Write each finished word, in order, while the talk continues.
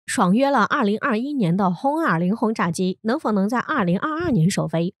爽约了2021年的轰-20轰炸机能否能在2022年首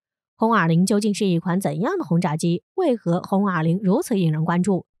飞？轰-20究竟是一款怎样的轰炸机？为何轰-20如此引人关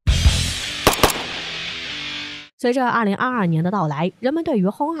注？随着2022年的到来，人们对于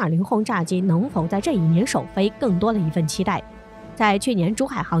轰-20轰炸机能否在这一年首飞更多了一份期待。在去年珠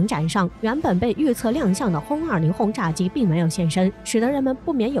海航展上，原本被预测亮相的轰-20轰炸机并没有现身，使得人们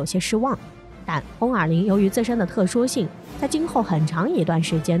不免有些失望。但轰-20由于自身的特殊性，在今后很长一段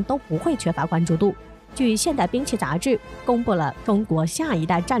时间都不会缺乏关注度。据《现代兵器》杂志公布了中国下一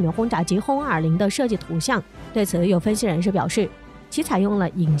代战略轰炸机轰-20的设计图像，对此有分析人士表示，其采用了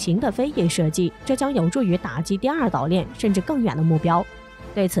隐形的飞翼设计，这将有助于打击第二岛链甚至更远的目标。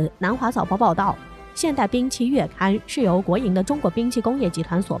对此，南华早报报道，《现代兵器月刊》是由国营的中国兵器工业集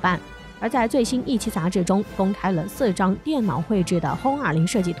团所办，而在最新一期杂志中公开了4张电脑绘制的轰-20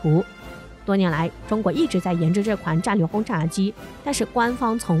设计图。多年来，中国一直在研制这款战略轰炸机，但是官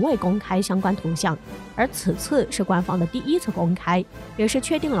方从未公开相关图像，而此次是官方的第一次公开，也是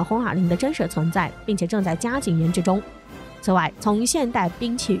确定了轰-20的真实存在，并且正在加紧研制中。此外，从现代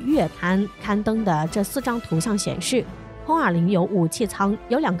兵器月刊刊登的这4张图像显示，轰-20有武器舱，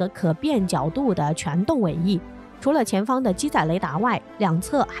有2个可变角度的全动尾翼，除了前方的机载雷达外，两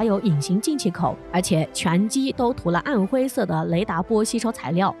侧还有隐形进气口，而且全机都涂了暗灰色的雷达波吸收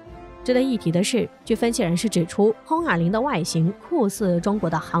材料。值得一提的是，据分析人士指出，轰-20的外形酷似中国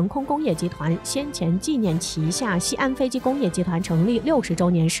的航空工业集团先前纪念旗下西安飞机工业集团成立60周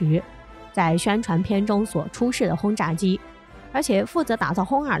年时，在宣传片中所出示的轰炸机，而且负责打造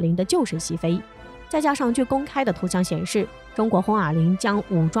轰-20的就是西飞。再加上据公开的图像显示，中国轰-20将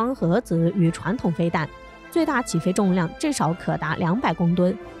武装核子与传统飞弹，最大起飞重量至少可达200公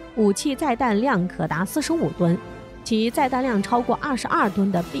吨，武器载弹量可达45吨。其载弹量超过22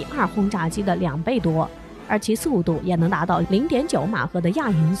吨的 B-2轰炸机的2倍多，而其速度也能达到 0.9 马赫的亚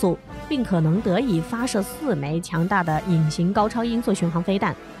音速，并可能得以发射4枚强大的隐形高超音速巡航飞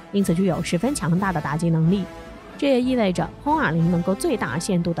弹，因此具有十分强大的打击能力。这也意味着轰-20能够最大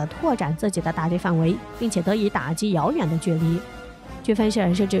限度地拓展自己的打击范围，并且得以打击遥远的距离。据分析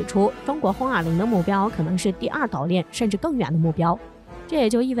人士指出，中国轰-20的目标可能是第二岛链甚至更远的目标。这也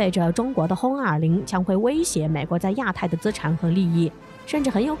就意味着中国的轰-20将会威胁美国在亚太的资产和利益，甚至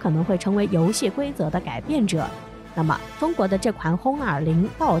很有可能会成为游戏规则的改变者。那么，中国的这款轰-20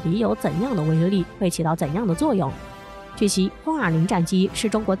到底有怎样的威力，会起到怎样的作用？据悉，轰-20战机是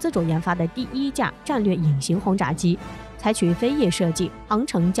中国自主研发的第1架战略隐形轰炸机，采取飞翼设计，航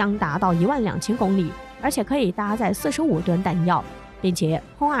程将达到12000公里，而且可以搭载45吨弹药，并且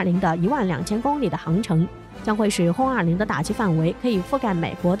轰-20的12000公里的航程将会使轰-20的打击范围可以覆盖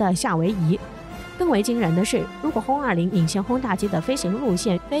美国的夏威夷。更为惊人的是，如果轰-20隐形轰炸机的飞行路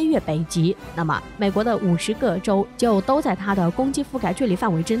线飞越北极，那么美国的50个州就都在它的攻击覆盖距离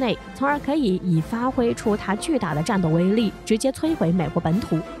范围之内，从而可以以发挥出它巨大的战斗威力，直接摧毁美国本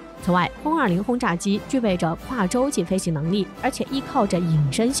土。此外，轰-20轰炸机具备着跨洲际飞行能力，而且依靠着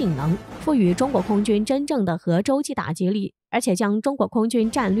隐身性能，赋予中国空军真正的核洲际打击力，而且将中国空军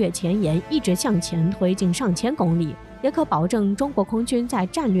战略前沿一直向前推进上千公里，也可保证中国空军在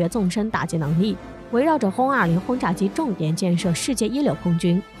战略纵深打击能力。围绕着轰-20轰炸机重点建设世界一流空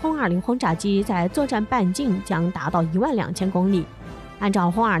军，轰-20轰炸机在作战半径将达到12000公里。按照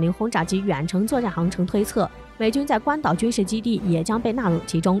轰-20轰炸机远程作战航程推测，美军在关岛军事基地也将被纳入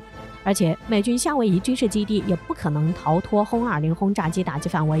其中，而且美军夏威夷军事基地也不可能逃脱轰-20轰炸机打击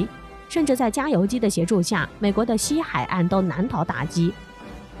范围，甚至在加油机的协助下，美国的西海岸都难逃打击。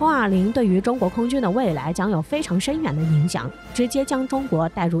轰-20对于中国空军的未来将有非常深远的影响，直接将中国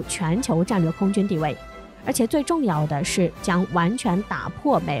带入全球战略空军地位，而且最重要的是将完全打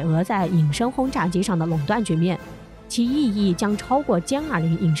破美俄在隐身轰炸机上的垄断局面，其意义将超过歼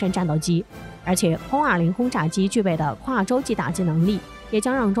20隐身战斗机。而且轰-20轰炸机具备的跨洲际打击能力，也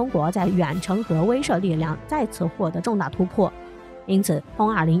将让中国在远程核威慑力量再次获得重大突破。因此，轰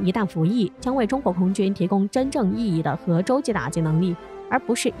-20一旦服役，将为中国空军提供真正意义的核洲际打击能力，而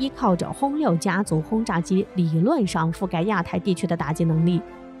不是依靠着轰6家族轰炸机理论上覆盖亚太地区的打击能力。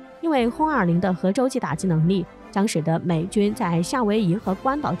因为轰-20的核洲际打击能力将使得美军在夏威夷和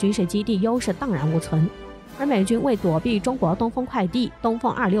关岛军事基地优势荡然无存，而美军为躲避中国东风快递、东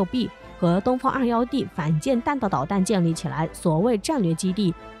风26B 和东风21D 反舰弹道导弹建立起来所谓战略基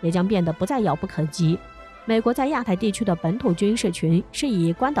地，也将变得不再遥不可及。美国在亚太地区的本土军事群是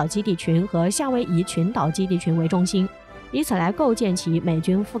以关岛基地群和夏威夷群岛基地群为中心，以此来构建起美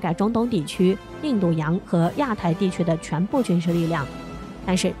军覆盖中东地区、印度洋和亚太地区的全部军事力量。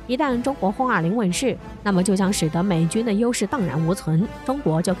但是，一旦中国轰-20问世，那么就将使得美军的优势荡然无存，中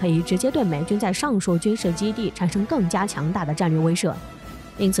国就可以直接对美军在上述军事基地产生更加强大的战略威慑。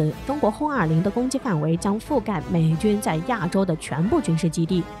因此，中国轰-20的攻击范围将覆盖美军在亚洲的全部军事基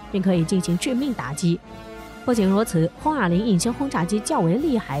地，并可以进行致命打击。不仅如此，轰-20隐形轰炸机较为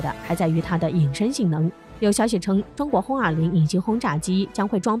厉害的还在于它的隐身性能。有消息称，中国轰-20隐形轰炸机将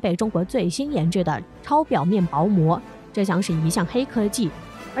会装备中国最新研制的超表面薄膜，这将是一项黑科技。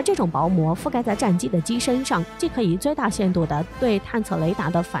而这种薄膜覆盖在战机的机身上，既可以最大限度地对探测雷达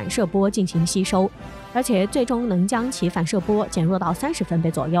的反射波进行吸收，而且最终能将其反射波减弱到30分贝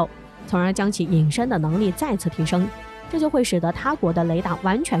左右，从而将其隐身的能力再次提升。这就会使得他国的雷达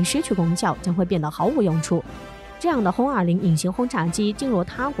完全失去功效，将会变得毫无用处。这样的轰-20隐形轰炸机进入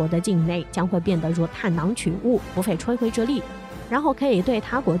他国的境内，将会变得如探囊取物，不费吹灰之力，然后可以对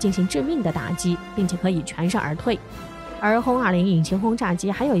他国进行致命的打击，并且可以全身而退。而轰-20隐形轰炸机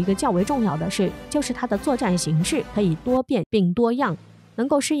还有一个较为重要的是，就是它的作战形式可以多变并多样，能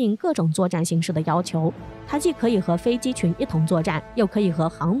够适应各种作战形式的要求。它既可以和飞机群一同作战，又可以和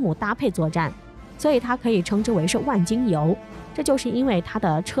航母搭配作战，所以它可以称之为是万金油。这就是因为它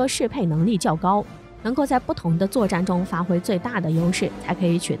的车适配能力较高，能够在不同的作战中发挥最大的优势，才可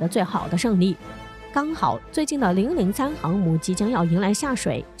以取得最好的胜利。刚好最近的003航母即将要迎来下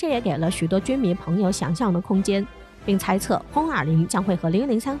水，这也给了许多军迷朋友想象的空间，并猜测轰-20将会和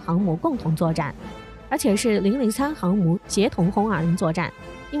003航母共同作战，而且是003航母协同轰-20作战。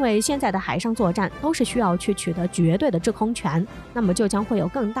因为现在的海上作战都是需要去取得绝对的制空权，那么就将会有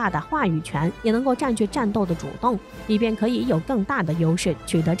更大的话语权，也能够占据战斗的主动，以便可以有更大的优势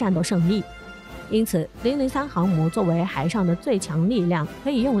取得战斗胜利。因此003航母作为海上的最强力量，可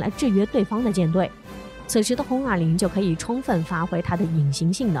以用来制约对方的舰队。此时的轰-20就可以充分发挥它的隐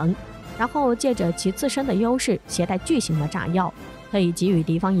形性能，然后借着其自身的优势携带巨型的炸药，可以给予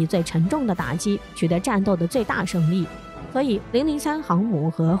敌方以最沉重的打击，取得战斗的最大胜利。所以003航母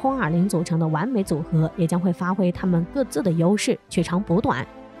和轰-20组成的完美组合，也将会发挥他们各自的优势，取长补短，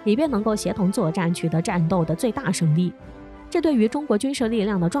以便能够协同作战，取得战斗的最大胜利。这对于中国军事力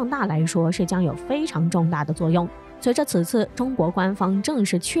量的壮大来说，是将有非常重大的作用。随着此次中国官方正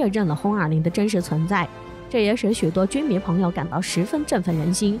式确认了轰-20的真实存在，这也使许多军迷朋友感到十分振奋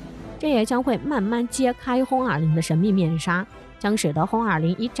人心。这也将会慢慢揭开轰-20的神秘面纱，将使得轰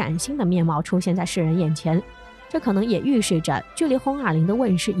-20以崭新的面貌出现在世人眼前。这可能也预示着距离轰-20的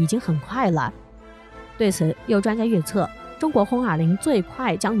问世已经很快了。对此，有专家预测，中国轰-20最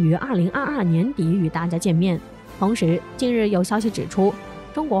快将于2022年底与大家见面。同时，近日有消息指出，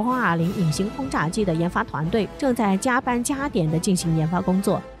中国轰-20隐形轰炸机的研发团队正在加班加点地进行研发工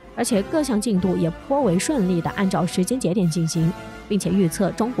作，而且各项进度也颇为顺利地按照时间节点进行，并且预测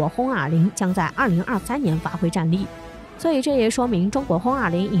中国轰-20将在2023年发挥战力。所以这也说明中国轰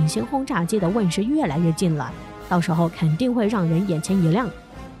-20隐形轰炸机的问世越来越近了，到时候肯定会让人眼前一亮。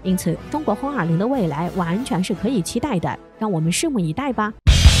因此，中国轰-20的未来完全是可以期待的，让我们拭目以待吧。